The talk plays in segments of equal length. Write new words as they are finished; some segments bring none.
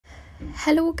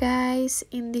Hello guys,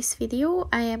 in this video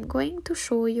I am going to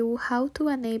show you how to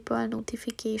enable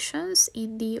notifications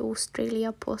in the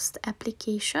Australia Post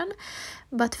application.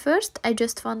 But first I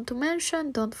just want to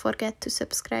mention, don't forget to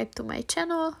subscribe to my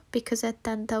channel, because at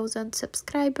 10,000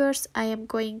 subscribers I am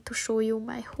going to show you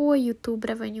my whole YouTube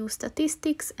revenue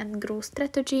statistics and growth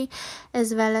strategy,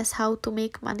 as well as how to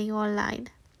make money online.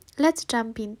 Let's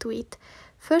jump into it.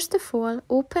 First of all,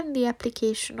 open the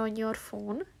application on your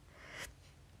phone.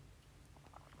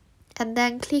 And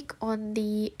then click on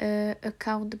the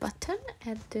account button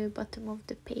at the bottom of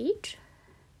the page.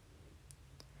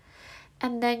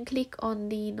 And then click on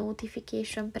the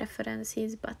notification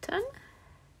preferences button.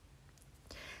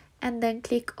 And then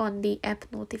click on the app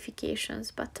notifications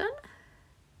button.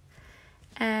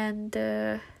 And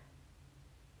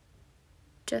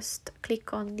just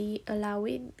click on the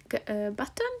allowing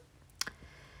button.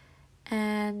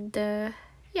 And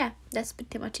yeah, that's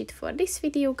pretty much it for this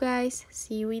video, guys.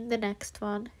 See you in the next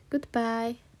one.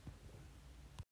 Goodbye.